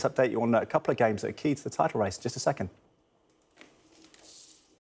Premier League. Let's update you on a couple of games that are key to the title race. Just a second.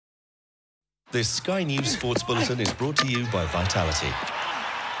 This Sky News Sports Bulletin is brought to you by Vitality.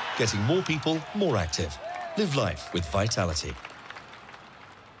 Getting more people more active. Live life with Vitality.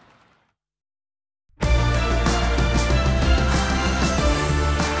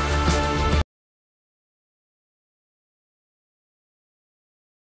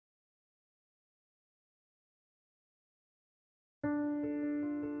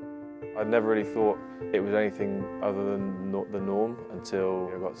 I'd never really thought it was anything other than the norm until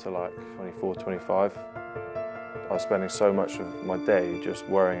I got to like 24, 25. I was spending so much of my day just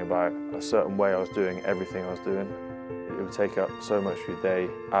worrying about a certain way I was doing everything I was doing. It would take up so much of your day,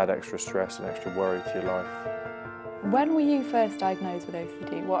 add extra stress and extra worry to your life. When were you first diagnosed with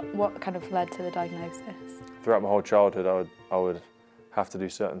OCD? What kind of led to the diagnosis? Throughout my whole childhood, I would have to do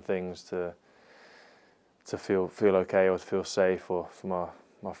certain things to feel okay or to feel safe, or for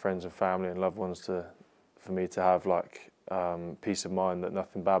my friends and family and loved ones for me to have like peace of mind that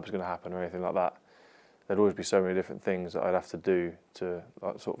nothing bad was going to happen or anything like that. There'd always be so many different things that I'd have to do to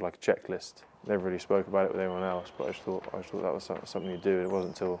sort of like a checklist. Never really spoke about it with anyone else, but I just thought that was something you do. It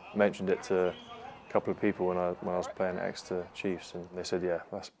wasn't until I mentioned it to a couple of people when I was playing next to Chiefs, and they said, yeah,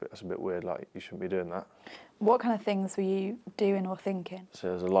 that's a bit weird, like you shouldn't be doing that. What kind of things were you doing or thinking? So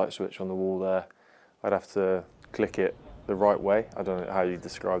there's a light switch on the wall there. I'd have to click it the right way. I don't know how you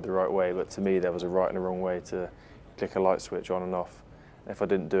describe the right way, but to me there was a right and a wrong way to click a light switch on and off. If I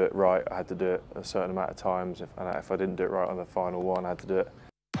didn't do it right, I had to do it a certain amount of times. If I didn't do it right on the final one, I had to do it.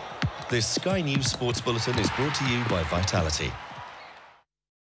 This Sky News Sports Bulletin is brought to you by Vitality.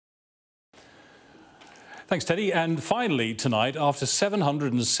 Thanks, Teddy. And finally tonight, after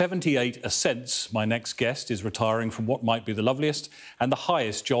 778 ascents, my next guest is retiring from what might be the loveliest and the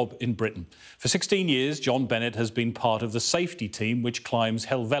highest job in Britain. For 16 years, John Bennett has been part of the safety team which climbs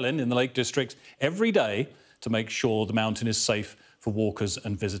Helvellyn in the Lake District every day to make sure the mountain is safe for walkers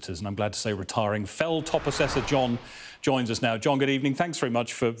and visitors. And I'm glad to say retiring fell top assessor John joins us now. John, good evening. Thanks very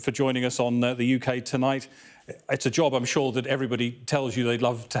much for joining us on the UK Tonight. It's a job I'm sure that everybody tells you they'd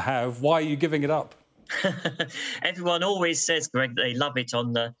love to have. Why are you giving it up? Everyone always says, Greg, they love it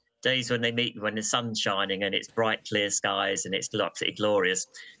on the days when they meet, when the sun's shining and it's bright, clear skies and it's absolutely glorious.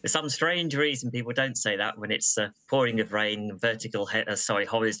 For some strange reason, people don't say that when it's pouring of rain,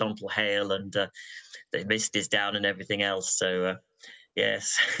 horizontal hail, and the mist is down and everything else. So,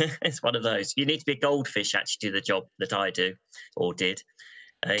 yes, it's one of those. You need to be a goldfish actually to do the job that I do, or did.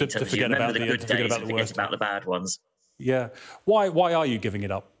 To forget about the good days and forget about the bad ones. Yeah. Why are you giving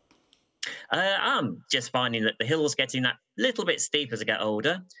it up? I'm just finding that the hill's getting that little bit steep as I get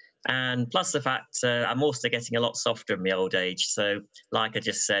older, and plus the fact I'm also getting a lot softer in my old age. So, like I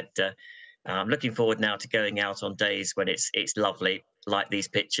just said, I'm looking forward now to going out on days when it's lovely, like these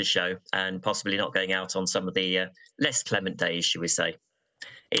pictures show, and possibly not going out on some of the less clement days, should we say.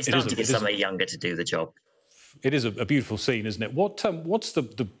 It's time to get somebody younger to do the job. It is a beautiful scene, isn't it? What's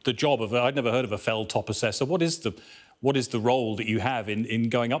the job of? I'd never heard of a fell top assessor. What is the role that you have in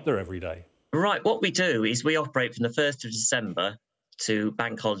going up there every day? Right, what we do is we operate from the 1st of December to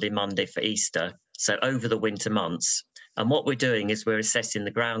Bank Holiday Monday for Easter, so over the winter months. And what we're doing is we're assessing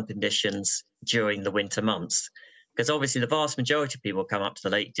the ground conditions during the winter months, because obviously the vast majority of people come up to the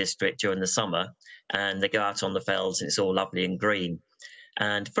Lake District during the summer and they go out on the fells and it's all lovely and green.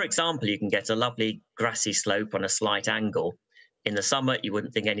 And for example, you can get a lovely grassy slope on a slight angle. In the summer, you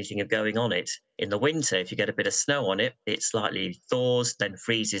wouldn't think anything of going on it. In the winter, if you get a bit of snow on it, it slightly thaws, then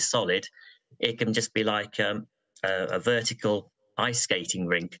freezes solid. It can just be like a vertical ice skating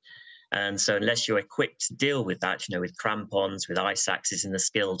rink. And so unless you're equipped to deal with that, with crampons, with ice axes and the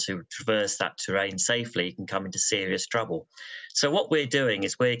skill to traverse that terrain safely, you can come into serious trouble. So what we're doing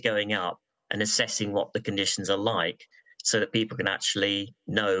is we're going up and assessing what the conditions are like, so that people can actually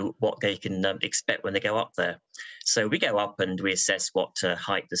know what they can expect when they go up there. So we go up and we assess what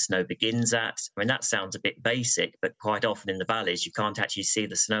height the snow begins at. I mean, that sounds a bit basic, but quite often in the valleys, you can't actually see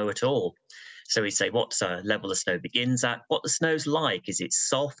the snow at all. So we say what level the snow begins at, what the snow's like. Is it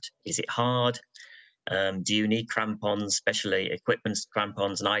soft? Is it hard? Do you need crampons, specially equipment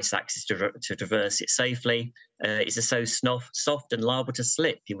crampons and ice axes to traverse it safely? Is it so soft and liable to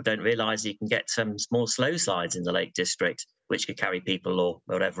slip? People don't realise you can get some small slow slides in the Lake District, which could carry people or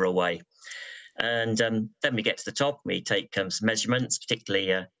whatever away. And then we get to the top, we take some measurements,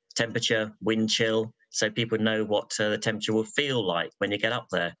 particularly temperature, wind chill, so people know what the temperature will feel like when you get up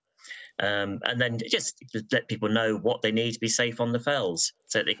there. And then just let people know what they need to be safe on the fells,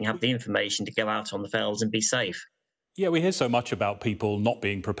 so that they can have the information to go out on the fells and be safe. Yeah, we hear so much about people not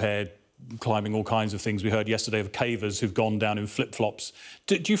being prepared, climbing all kinds of things. We heard yesterday of cavers who've gone down in flip-flops.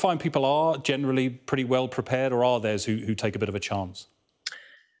 Do you find people are generally pretty well prepared, or are there who take a bit of a chance?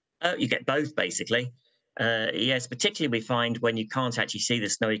 You get both, basically. Yes, particularly we find when you can't actually see the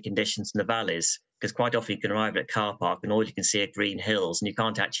snowy conditions in the valleys, because quite often you can arrive at a car park and all you can see are green hills, and you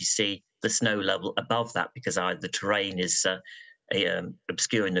can't actually see the snow level above that because either the terrain is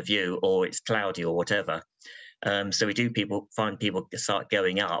obscuring the view or it's cloudy or whatever. So we do find people start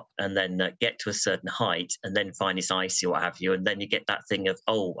going up and then get to a certain height and then find it's icy or what have you, and then you get that thing of,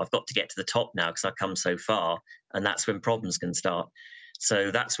 oh, I've got to get to the top now because I've come so far, and that's when problems can start.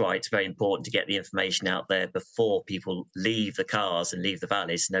 So that's why it's very important to get the information out there before people leave the cars and leave the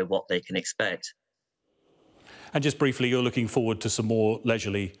valleys to know what they can expect. And just briefly, you're looking forward to some more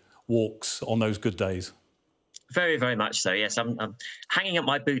leisurely walks on those good days? Very, very much so, yes. I'm hanging up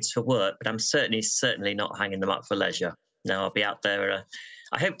my boots for work, but I'm certainly not hanging them up for leisure. No, I'll be out there.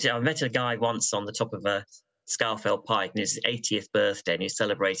 I met a guy once on the top of a Scafell Pike, and it's his 80th birthday, and he's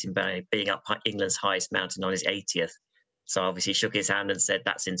celebrating by being up England's highest mountain on his 80th. So obviously shook his hand and said,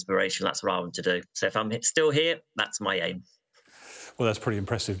 that's inspirational, that's what I want to do. So if I'm still here, that's my aim. Well, that's pretty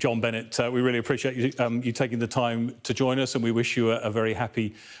impressive. John Bennett, we really appreciate you taking the time to join us, and we wish you a very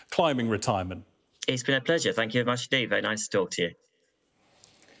happy climbing retirement. It's been a pleasure. Thank you very much indeed. Very nice to talk to you.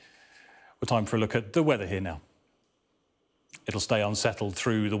 Well, time for a look at the weather here now. It'll stay unsettled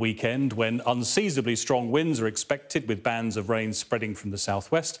through the weekend when unseasonably strong winds are expected, with bands of rain spreading from the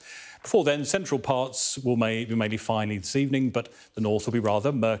southwest. Before then, central parts will be mainly fine this evening, but the north will be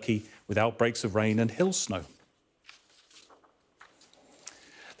rather murky with outbreaks of rain and hill snow.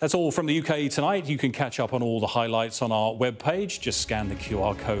 That's all from the UK tonight. You can catch up on all the highlights on our webpage. Just scan the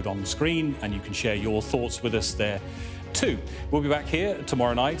QR code on the screen and you can share your thoughts with us there too. We'll be back here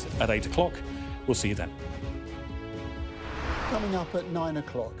tomorrow night at 8 o'clock. We'll see you then. Coming up at 9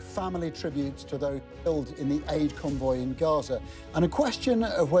 o'clock, family tributes to those killed in the aid convoy in Gaza, and a question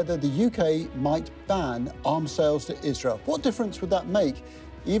of whether the UK might ban arms sales to Israel. What difference would that make,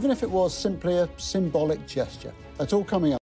 even if it was simply a symbolic gesture? That's all coming up.